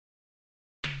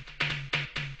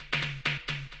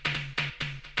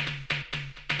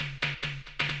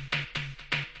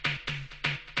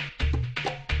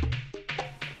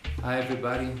Hi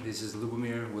everybody, this is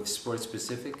Lubomir with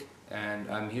SportSpecific, and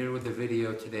I'm here with a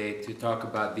video today to talk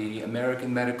about the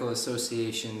American Medical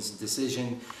Association's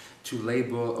decision to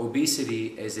label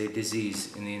obesity as a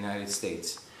disease in the United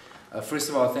States. First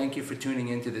of all, thank you for tuning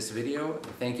into this video.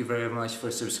 Thank you very much for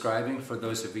subscribing, for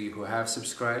those of you who have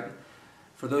subscribed.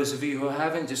 For those of you who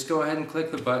haven't, just go ahead and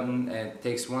click the button. It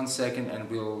takes 1 second and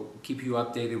we'll keep you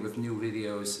updated with new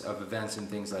videos of events and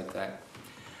things like that.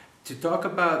 To talk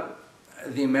about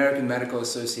the American Medical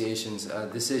Association's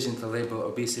decision to label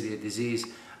obesity a disease,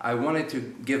 I wanted to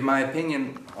give my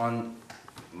opinion on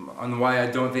why I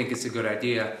don't think it's a good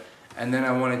idea, and then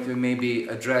I wanted to maybe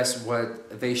address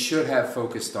what they should have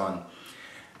focused on.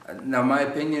 Now, my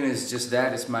opinion is just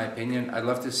that, it's my opinion. I'd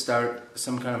love to start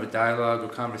some kind of a dialogue or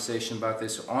conversation about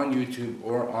this on YouTube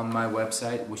or on my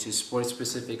website, which is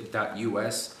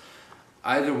SportSpecific.US.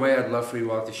 Either way, I'd love for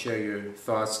you all to share your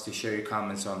thoughts, to share your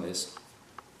comments on this.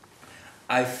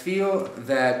 I feel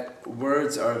that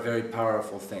words are a very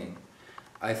powerful thing.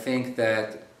 I think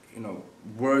that,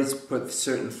 words put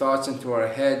certain thoughts into our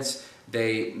heads.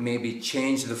 They maybe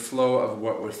change the flow of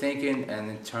what we're thinking and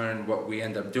in turn what we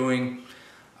end up doing.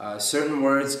 Certain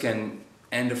words can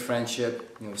end a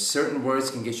friendship. Certain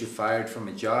words can get you fired from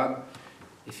a job.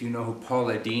 If you know who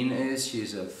Paula Deen is,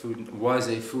 she's was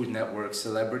a Food Network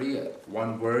celebrity.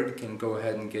 One word can go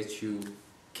ahead and get you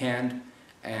canned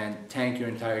and tank your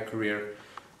entire career.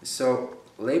 So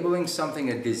labeling something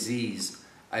a disease,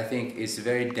 I think, is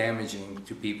very damaging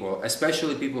to people,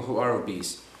 especially people who are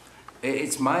obese.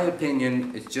 It's my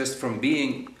opinion, it's just from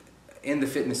being in the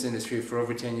fitness industry for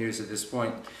over 10 years at this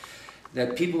point,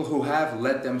 that people who have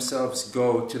let themselves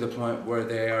go to the point where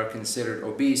they are considered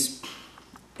obese,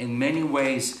 in many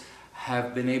ways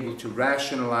have been able to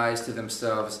rationalize to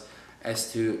themselves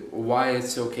as to why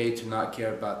it's okay to not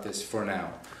care about this for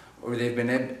now. Or they've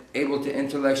been able to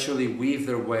intellectually weave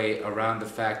their way around the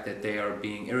fact that they are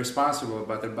being irresponsible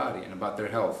about their body and about their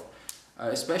health.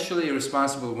 Especially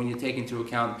irresponsible when you take into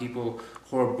account people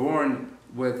who are born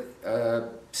with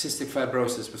cystic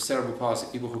fibrosis, with cerebral palsy,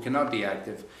 people who cannot be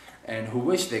active and who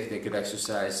wish they could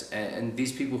exercise. And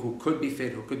these people who could be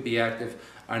fit, who could be active,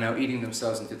 are now eating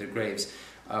themselves into their graves.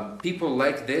 People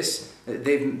like this,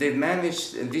 they've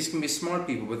managed, and these can be smart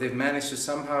people, but they've managed to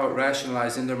somehow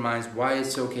rationalize in their minds why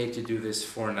it's okay to do this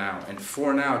for now. And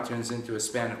for now turns into a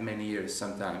span of many years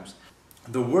sometimes.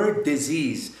 The word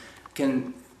disease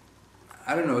can,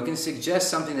 it can suggest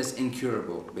something that's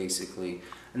incurable, basically.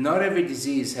 Not every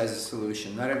disease has a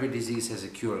solution. Not every disease has a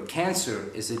cure. Cancer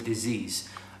is a disease.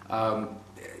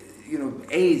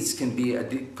 AIDS can be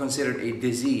considered a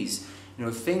disease.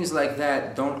 Things like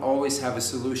that don't always have a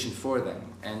solution for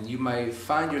them. And you might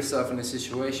find yourself in a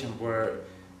situation where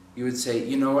you would say,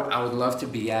 I would love to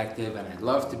be active and I'd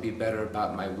love to be better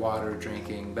about my water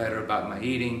drinking, better about my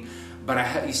eating, but I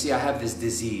have this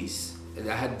disease.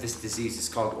 It's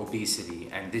called obesity,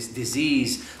 and this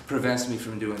disease prevents me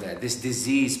from doing that. This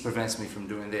disease prevents me from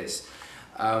doing this.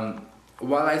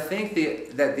 While I think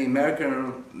that the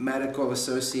American Medical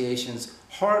Association's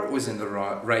heart was in the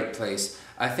right place,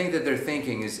 I think that their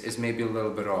thinking is maybe a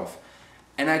little bit off.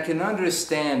 And I can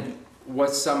understand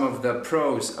what some of the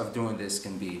pros of doing this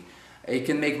can be. It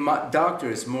can make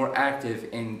doctors more active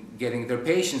in getting their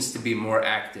patients to be more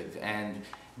active and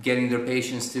getting their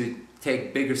patients to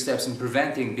take bigger steps in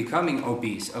preventing becoming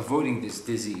obese, avoiding this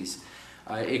disease.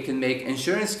 It can make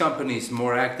insurance companies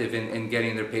more active in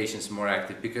getting their patients more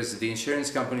active, because the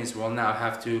insurance companies will now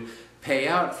have to pay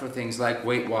out for things like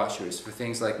Weight Watchers, for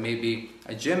things like maybe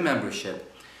a gym membership.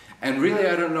 And really,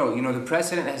 I don't know, the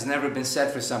precedent has never been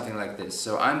set for something like this.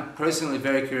 So I'm personally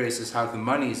very curious as how the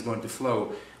money is going to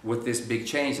flow with this big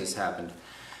change that's happened.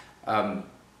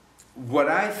 What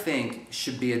I think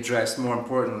should be addressed more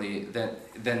importantly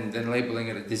than labeling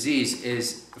it a disease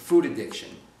is food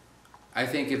addiction. I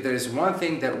think if there's one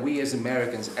thing that we as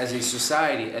Americans, as a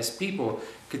society, as people,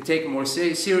 could take more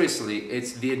seriously,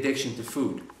 it's the addiction to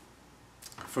food.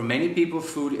 For many people,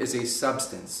 food is a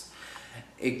substance.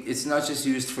 It's not just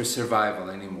used for survival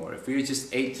anymore. If we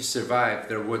just ate to survive,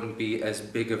 there wouldn't be as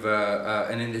big of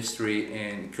an industry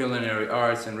in culinary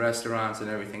arts and restaurants and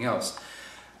everything else.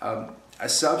 A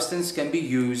substance can be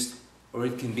used or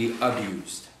it can be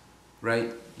abused,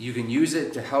 right? You can use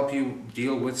it to help you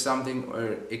deal with something,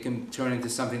 or it can turn into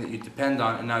something that you depend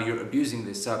on, and now you're abusing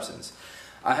this substance.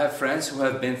 I have friends who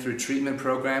have been through treatment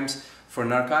programs for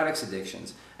narcotics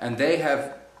addictions, and they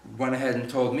have went ahead and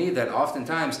told me that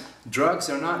oftentimes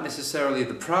drugs are not necessarily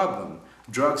the problem.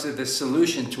 Drugs are the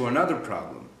solution to another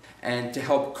problem. And to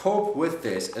help cope with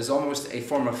this as almost a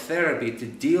form of therapy to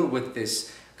deal with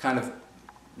this kind of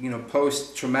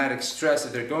post-traumatic stress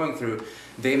that they're going through,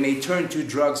 they may turn to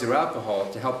drugs or alcohol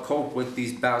to help cope with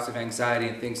these bouts of anxiety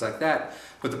and things like that.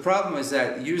 But the problem is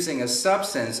that using a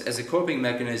substance as a coping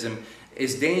mechanism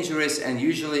is dangerous, and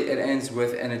usually it ends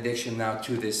with an addiction now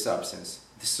to this substance.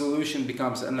 The solution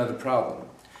becomes another problem.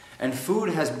 And food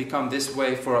has become this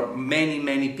way for many,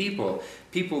 many people.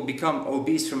 People become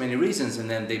obese for many reasons, and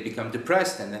then they become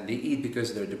depressed, and then they eat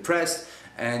because they're depressed,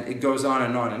 and it goes on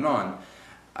and on and on.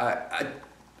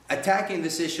 Attacking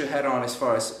this issue head on as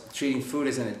far as treating food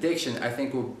as an addiction, I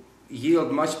think will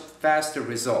yield much faster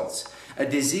results. A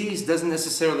disease doesn't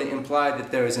necessarily imply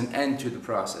that there is an end to the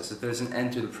process, that there's an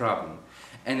end to the problem.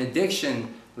 An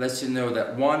addiction lets you know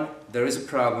that one, there is a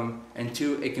problem, and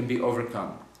two, it can be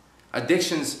overcome.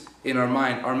 Addictions in our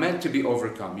mind are meant to be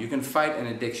overcome. You can fight an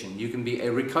addiction. You can be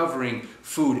a recovering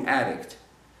food addict.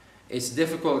 It's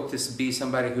difficult to be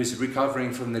somebody who's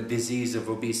recovering from the disease of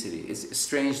obesity. It's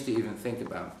strange to even think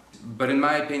about. But in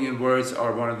my opinion, words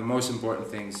are one of the most important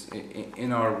things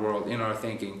in our world, in our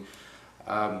thinking.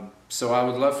 So I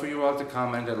would love for you all to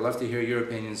comment. I'd love to hear your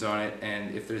opinions on it.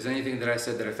 And if there's anything that I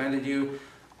said that offended you,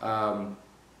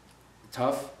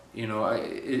 tough.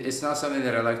 It's not something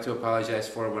that I like to apologize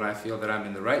for when I feel that I'm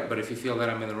in the right, but if you feel that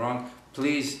I'm in the wrong,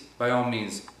 please, by all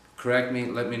means, correct me,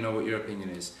 let me know what your opinion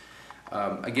is.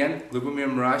 Again, Lubomir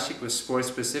Murashik with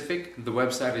SportSpecific. The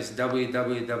website is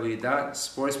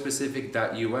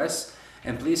www.SportSpecific.US.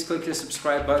 And please click the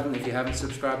subscribe button if you haven't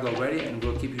subscribed already, and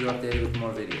we'll keep you updated with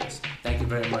more videos. Thank you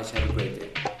very much. Have a great day.